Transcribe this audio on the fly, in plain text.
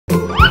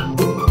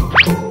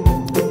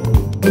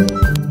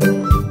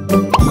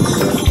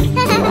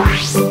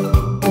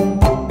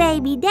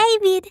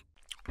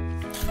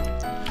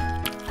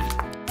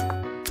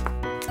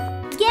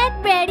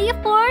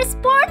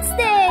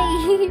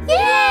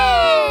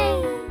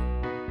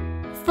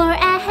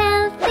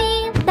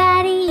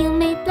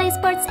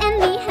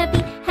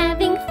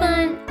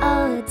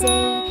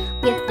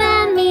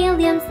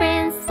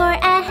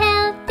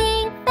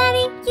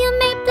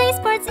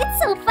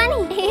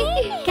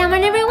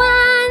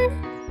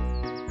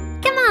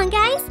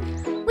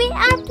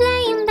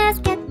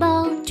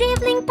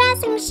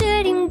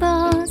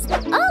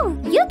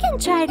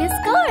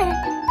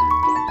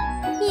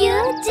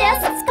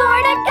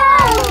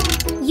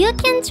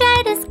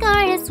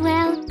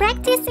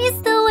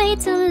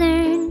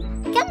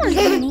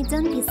Honey,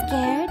 don't be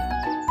scared.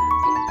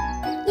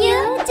 You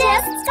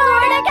just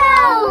scored a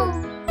goal!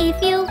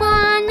 If you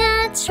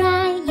wanna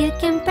try, you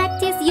can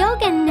practice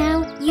yoga now.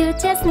 You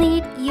just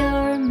need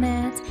your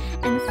mat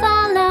and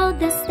follow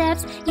the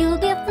steps. You'll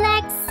be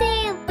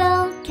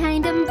flexible,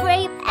 kind and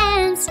brave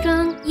and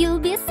strong. You'll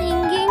be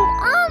singing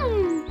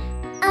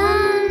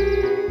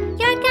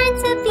You're going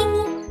to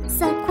be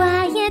so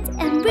quiet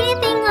and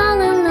breathing all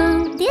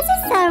along. This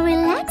is so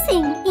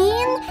relaxing.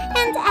 In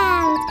and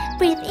out,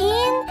 breathe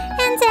in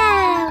and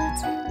out.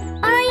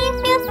 Or if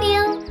you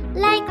feel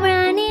like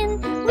running,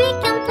 we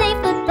can play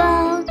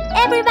football.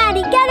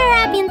 Everybody gather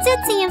up into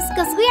teams,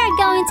 cause we are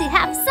going to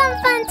have some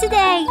fun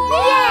today.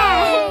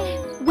 Yay!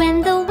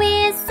 When the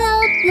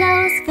whistle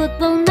blows,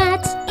 football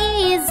match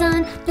is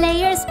on.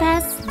 Players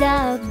pass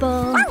the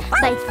ball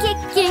by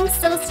kicking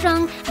so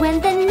strong. When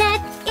the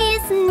net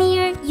is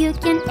near, you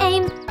can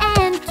aim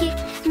and kick.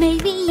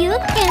 Maybe you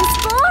can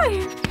score.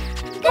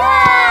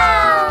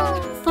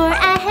 Go! For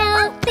a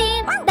healthy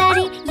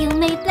body, you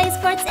may play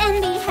sports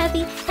and be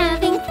happy,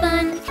 having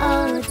fun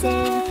all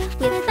day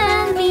with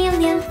a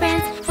million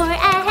friends. For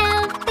a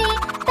healthy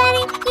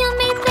body, you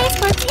may play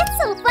sports. It's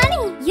so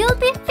funny. You'll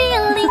be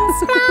feeling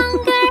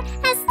stronger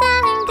as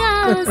time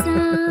goes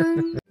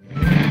on.